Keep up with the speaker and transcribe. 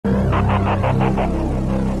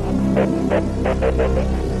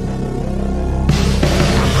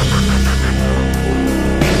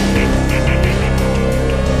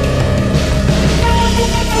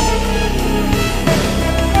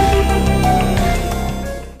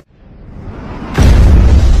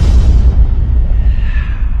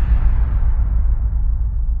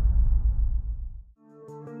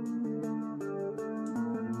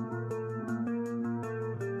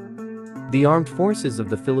The Armed Forces of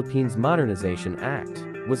the Philippines Modernization Act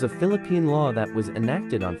was a Philippine law that was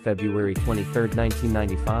enacted on February 23,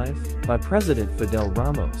 1995, by President Fidel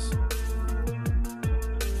Ramos.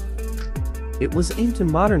 It was aimed to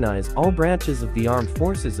modernize all branches of the armed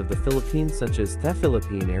forces of the Philippines, such as the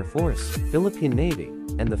Philippine Air Force, Philippine Navy,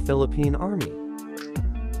 and the Philippine Army.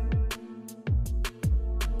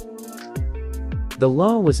 The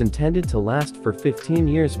law was intended to last for 15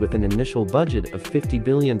 years with an initial budget of 50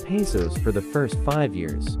 billion pesos for the first 5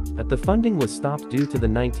 years, but the funding was stopped due to the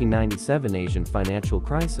 1997 Asian financial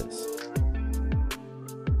crisis.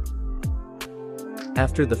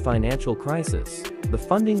 After the financial crisis, the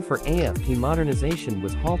funding for AFP modernization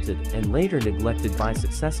was halted and later neglected by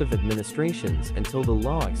successive administrations until the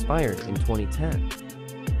law expired in 2010.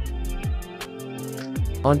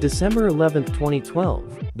 On December 11,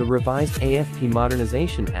 2012, the Revised AFP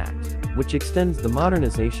Modernization Act, which extends the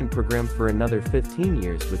modernization program for another 15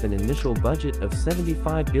 years with an initial budget of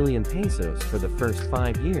 75 billion pesos for the first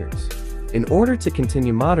 5 years, in order to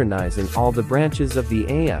continue modernizing all the branches of the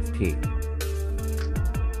AFP.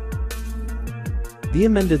 The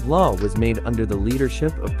amended law was made under the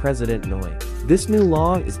leadership of President Noy. This new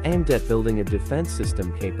law is aimed at building a defense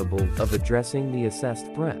system capable of addressing the assessed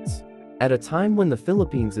threats. At a time when the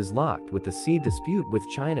Philippines is locked with a sea dispute with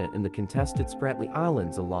China in the contested Spratly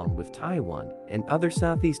Islands along with Taiwan and other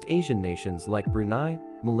Southeast Asian nations like Brunei,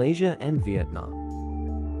 Malaysia and Vietnam.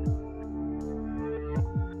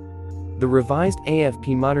 The Revised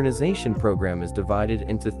AFP Modernization Program is divided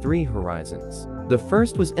into 3 horizons. The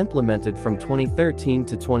first was implemented from 2013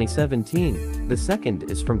 to 2017, the second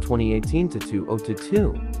is from 2018 to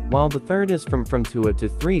 2022, while the third is from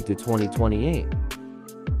 2023 to 2028.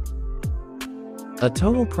 A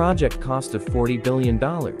total project cost of $40 billion.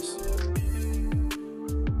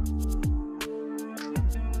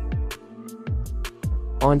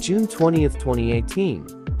 On June 20, 2018,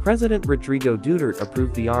 President Rodrigo Duterte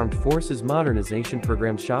approved the Armed Forces Modernization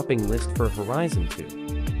Program shopping list for Horizon 2.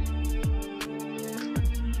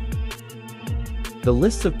 The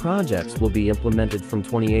lists of projects will be implemented from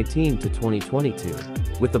 2018 to 2022,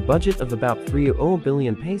 with a budget of about 30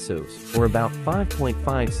 billion pesos, or about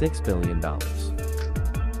 $5.56 billion.